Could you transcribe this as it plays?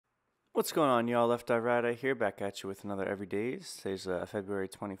What's going on, y'all? Left Eye Right Eye here, back at you with another Everydays. Today's February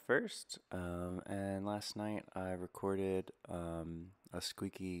 21st, and last night I recorded a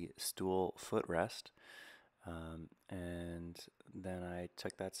squeaky stool footrest, and then I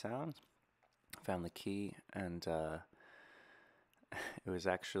took that sound, found the key, and it was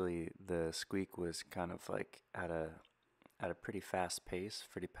actually the squeak was kind of like at a pretty fast pace,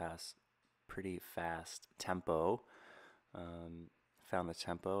 pretty fast tempo. Um, Found the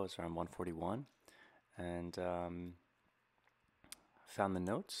tempo, it's around 141, and found the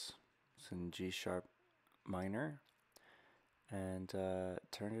notes. It's in G sharp minor, and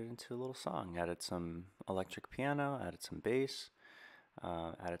turned it into a little song. Added some electric piano, added some bass,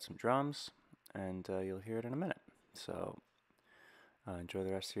 added some drums, and you'll hear it in a minute. So enjoy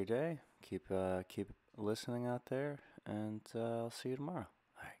the rest of your day. Keep listening out there, and I'll see you tomorrow.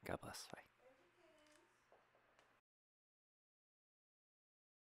 All right, God bless. Bye.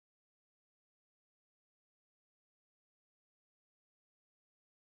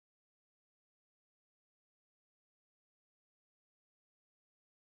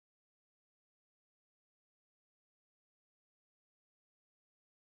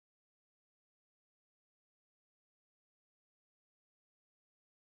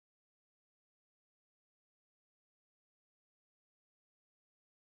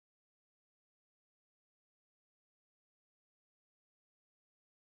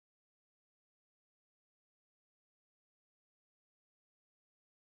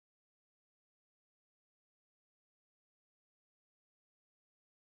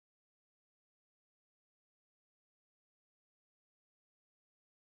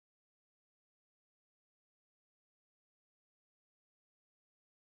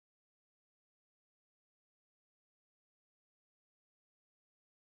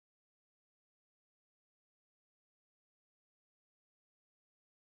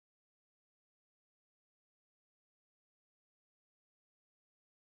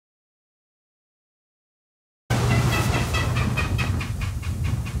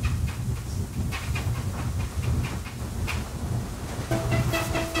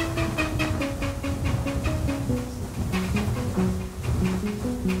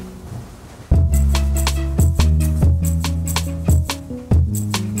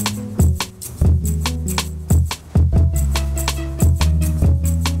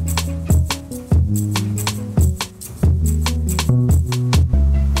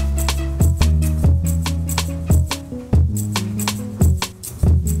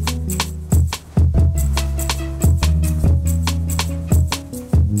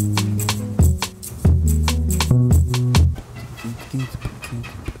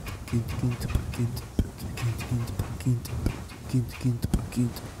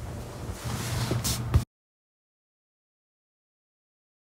 Quinto.